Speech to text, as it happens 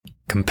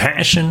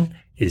Compassion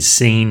is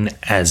seen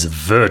as a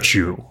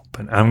virtue,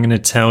 but I'm going to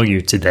tell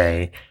you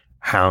today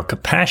how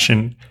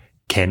compassion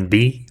can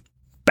be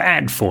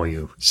bad for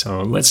you.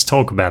 So let's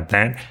talk about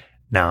that.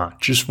 Now,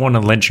 just want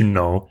to let you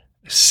know,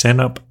 set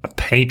up a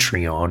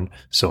Patreon.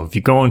 So if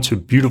you go onto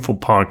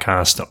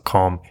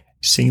beautifulpodcast.com,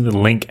 see the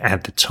link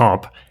at the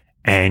top,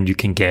 and you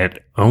can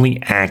get early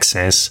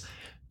access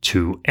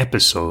to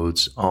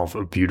episodes of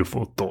A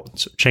Beautiful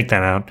Thought. So check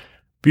that out,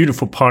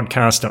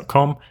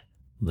 beautifulpodcast.com.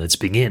 Let's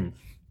begin.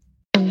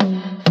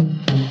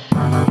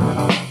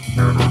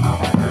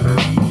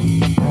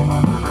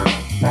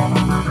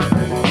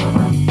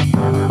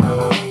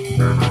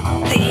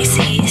 This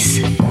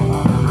is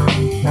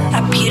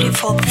A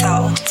Beautiful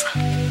Thought.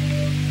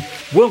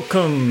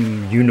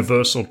 Welcome,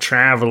 universal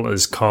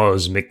travelers,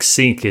 cosmic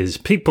seekers,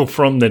 people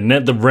from the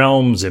nether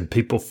realms and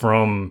people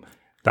from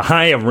the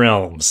higher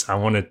realms. I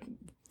want to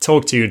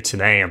talk to you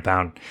today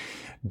about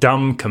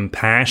dumb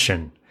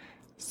compassion.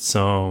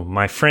 So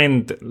my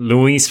friend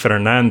Luis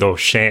Fernando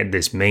shared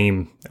this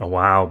meme a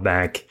while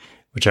back,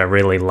 which I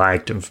really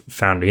liked and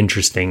found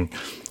interesting.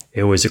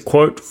 It was a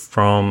quote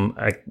from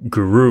a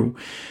guru,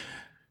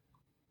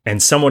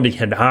 and somebody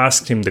had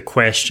asked him the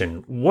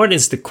question, what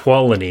is the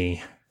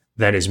quality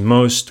that is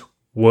most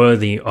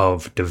worthy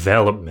of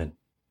development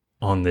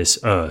on this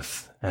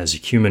earth as a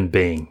human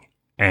being?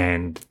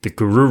 And the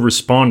guru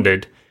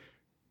responded,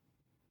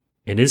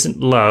 it isn't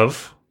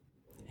love,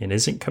 it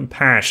isn't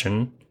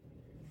compassion,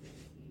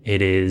 it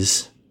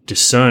is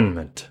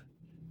discernment.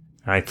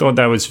 I thought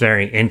that was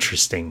very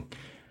interesting.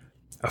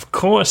 Of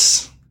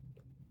course,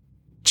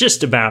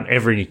 just about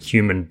every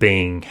human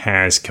being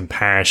has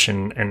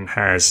compassion and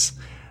has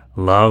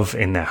love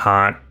in their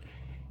heart.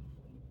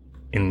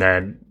 In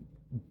that,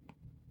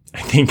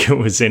 I think it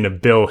was in a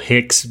Bill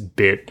Hicks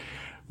bit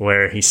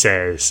where he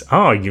says,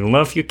 oh, you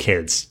love your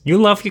kids. You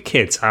love your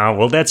kids. Ah,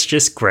 well, that's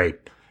just great.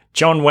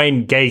 John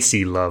Wayne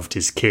Gacy loved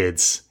his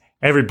kids.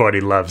 Everybody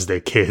loves their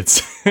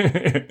kids.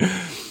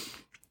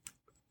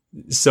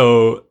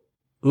 So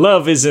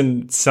love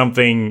isn't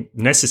something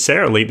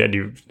necessarily that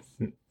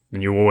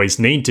you always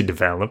need to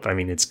develop. I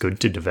mean, it's good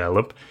to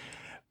develop.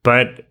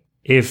 But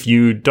if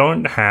you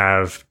don't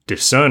have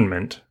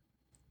discernment,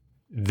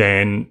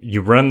 then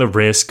you run the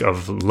risk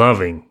of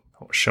loving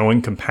or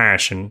showing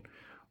compassion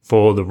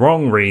for the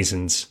wrong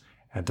reasons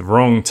at the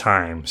wrong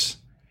times.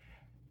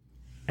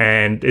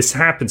 And this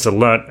happens a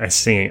lot. I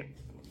see it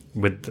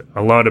with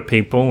a lot of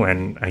people,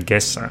 and I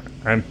guess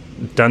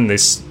I've done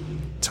this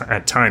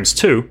at times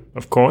too,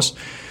 of course.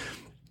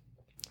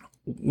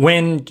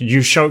 When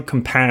you show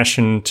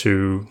compassion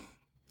to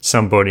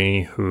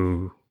somebody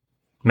who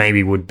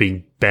maybe would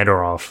be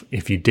better off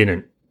if you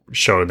didn't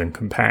show them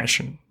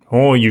compassion,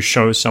 or you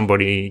show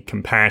somebody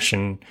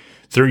compassion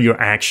through your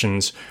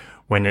actions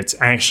when it's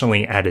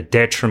actually at a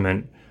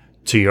detriment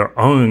to your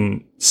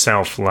own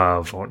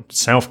self-love or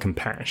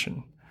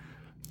self-compassion.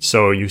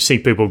 So you see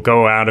people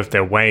go out of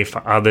their way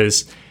for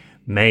others.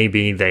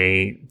 Maybe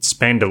they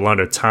spend a lot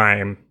of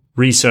time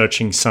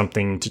researching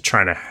something to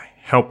try to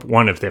help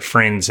one of their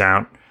friends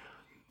out,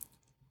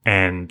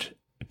 and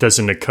it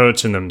doesn't occur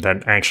to them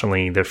that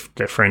actually their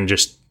friend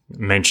just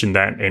mentioned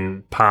that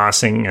in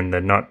passing and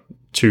they're not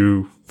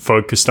too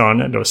focused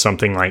on it or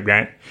something like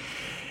that.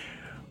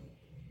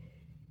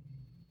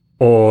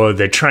 Or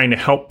they're trying to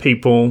help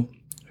people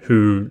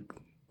who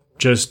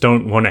just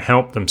don't want to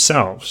help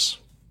themselves.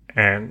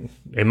 And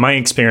in my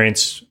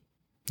experience,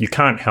 you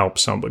can't help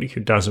somebody who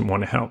doesn't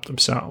want to help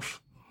themselves.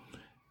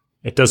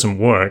 It doesn't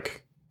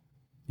work.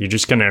 You're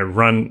just going to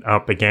run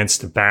up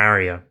against a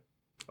barrier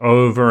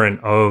over and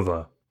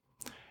over.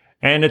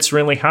 And it's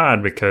really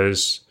hard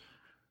because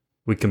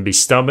we can be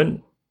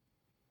stubborn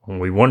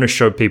and we want to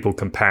show people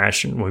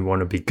compassion. We want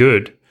to be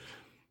good.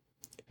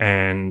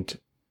 And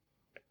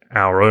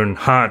our own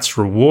hearts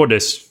reward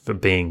us for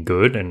being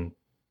good and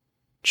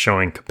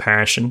showing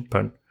compassion.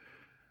 But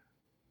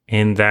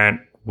in that,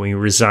 we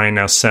resign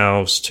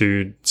ourselves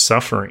to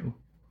suffering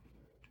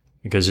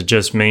because it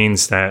just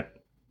means that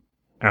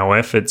our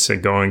efforts are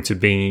going to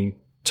be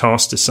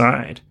tossed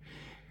aside.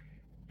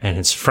 And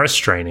it's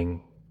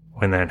frustrating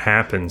when that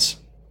happens.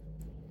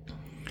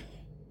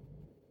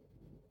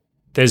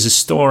 There's a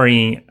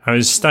story. I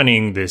was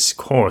studying this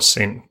course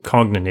in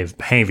cognitive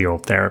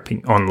behavioral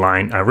therapy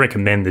online. I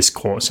recommend this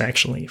course,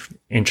 actually, if you're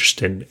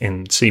interested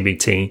in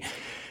CBT.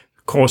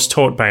 A course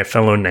taught by a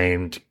fellow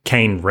named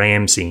Kane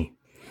Ramsey,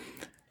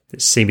 the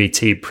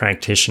CBT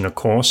practitioner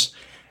course.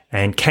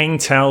 And Kane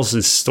tells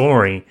this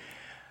story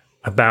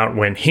about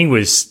when he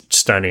was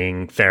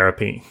studying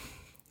therapy.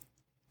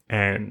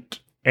 And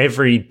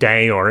every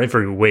day or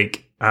every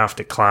week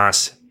after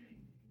class,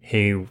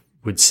 he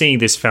would see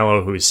this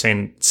fellow who was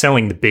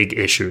selling the big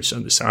issues. So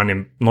this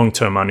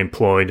long-term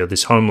unemployed or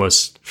this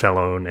homeless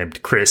fellow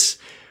named Chris.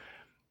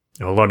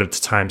 A lot of the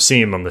time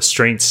see him on the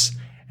streets,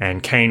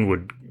 and Kane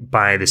would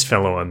buy this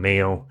fellow a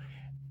meal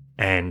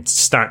and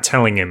start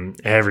telling him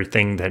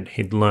everything that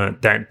he'd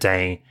learned that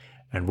day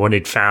and what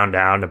he'd found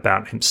out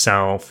about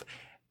himself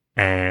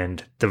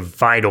and the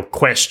vital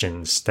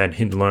questions that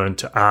he'd learned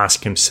to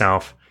ask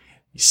himself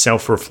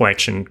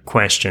self-reflection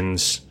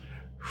questions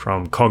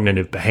from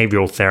cognitive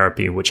behavioral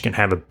therapy, which can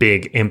have a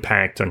big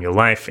impact on your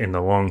life in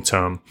the long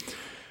term.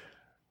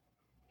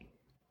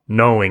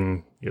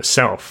 Knowing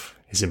yourself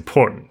is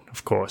important,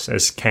 of course,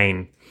 as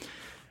Cain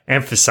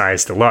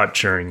emphasized a lot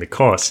during the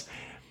course.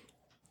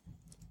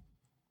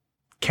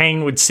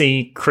 Cain would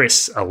see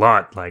Chris a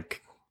lot,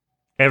 like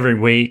every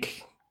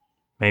week,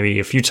 maybe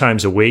a few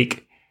times a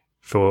week,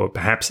 for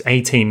perhaps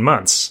 18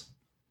 months.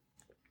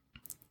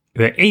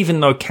 But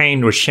even though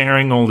Cain was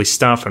sharing all this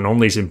stuff and all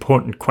these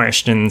important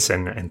questions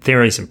and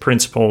theories and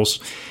principles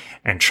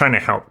and trying to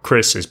help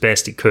Chris as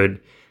best he could,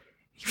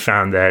 he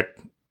found that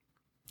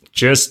it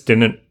just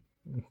didn't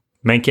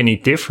make any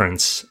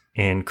difference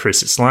in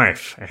Chris's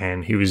life.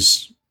 And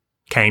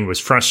Cain was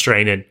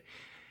frustrated,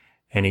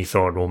 and he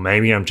thought, well,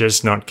 maybe I'm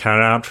just not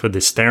cut out for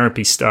this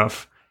therapy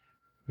stuff.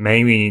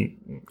 Maybe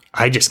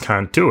I just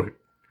can't do it.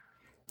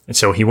 And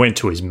so he went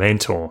to his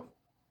mentor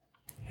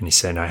and he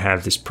said, I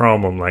have this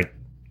problem. Like,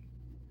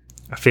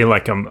 I feel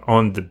like I'm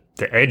on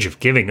the edge of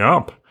giving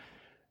up.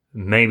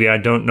 Maybe I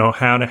don't know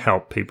how to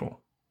help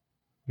people.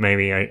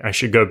 Maybe I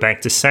should go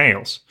back to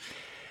sales.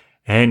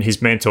 And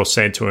his mentor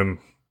said to him,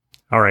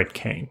 all right,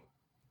 Cain,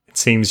 it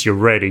seems you're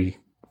ready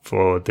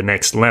for the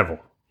next level.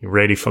 You're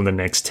ready for the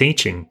next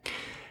teaching.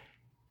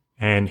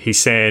 And he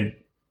said,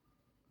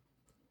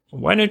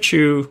 why don't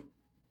you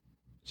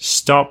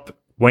stop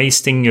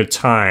wasting your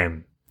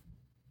time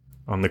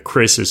on the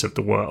Chris's of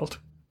the world?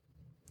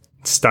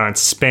 Start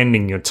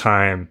spending your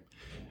time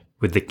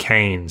with the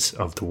Cains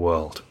of the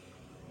world.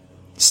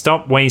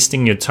 Stop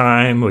wasting your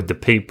time with the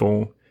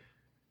people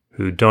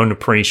who don't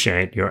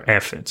appreciate your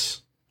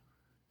efforts,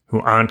 who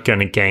aren't going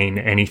to gain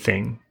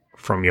anything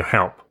from your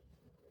help,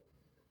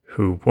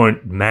 who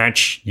won't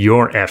match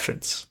your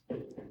efforts.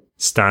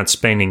 Start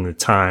spending the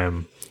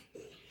time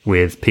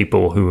with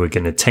people who are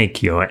going to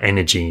take your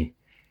energy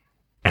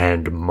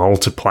and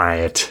multiply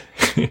it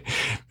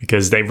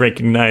because they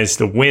recognize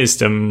the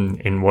wisdom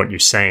in what you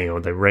say,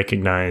 or they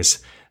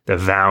recognize the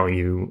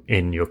value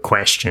in your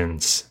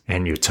questions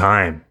and your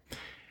time.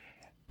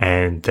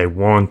 And they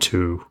want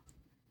to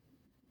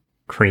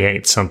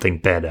create something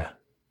better.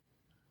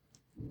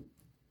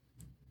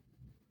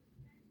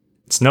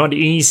 It's not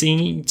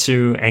easy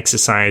to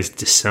exercise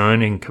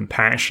discerning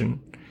compassion,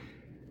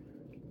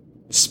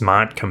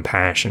 smart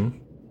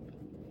compassion,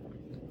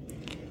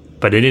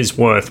 but it is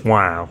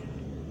worthwhile.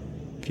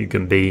 If you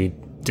can be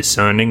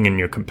discerning in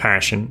your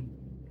compassion,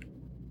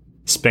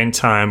 spend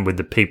time with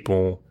the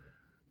people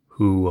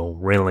who will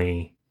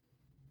really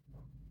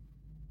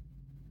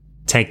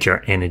take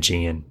your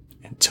energy and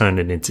turn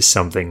it into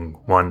something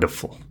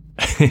wonderful.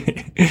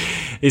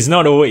 It's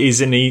not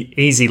always an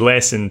easy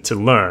lesson to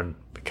learn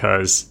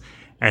because,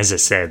 as I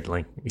said,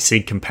 like, we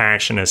see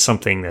compassion as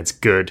something that's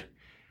good.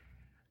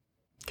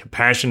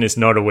 Compassion is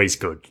not always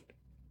good.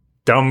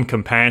 Dumb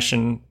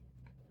compassion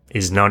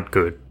is not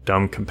good.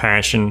 Dumb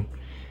compassion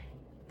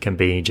can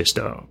be just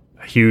a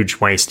huge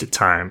waste of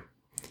time.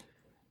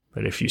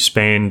 But if you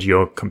spend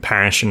your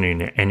compassion and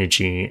your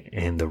energy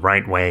in the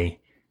right way,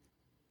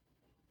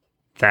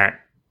 that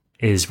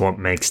is what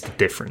makes the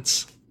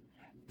difference.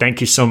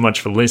 Thank you so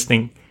much for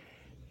listening.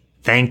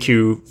 Thank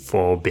you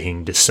for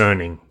being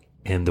discerning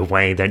in the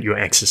way that you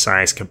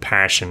exercise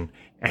compassion.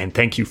 And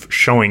thank you for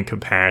showing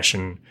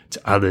compassion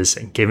to others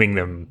and giving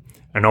them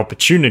an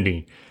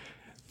opportunity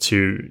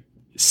to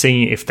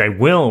see if they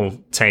will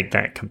take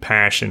that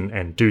compassion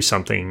and do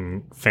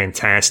something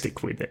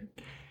fantastic with it.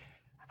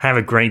 Have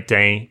a great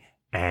day,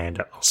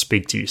 and I'll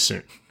speak to you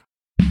soon.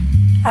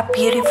 A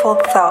beautiful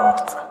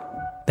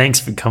thought. Thanks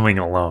for coming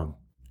along.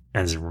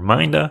 As a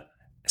reminder,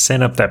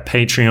 set up that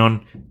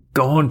Patreon.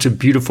 Go on to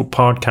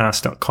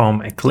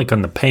beautifulpodcast.com and click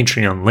on the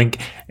Patreon link,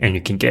 and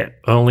you can get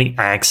early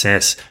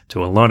access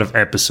to a lot of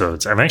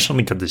episodes. I've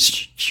actually got this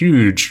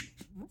huge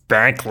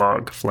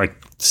backlog of like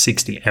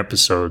 60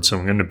 episodes, so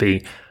I'm going to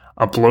be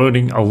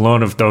uploading a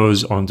lot of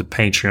those onto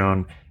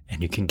Patreon,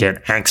 and you can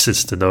get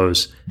access to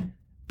those.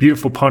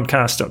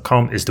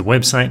 Beautifulpodcast.com is the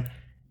website.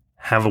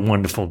 Have a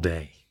wonderful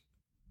day.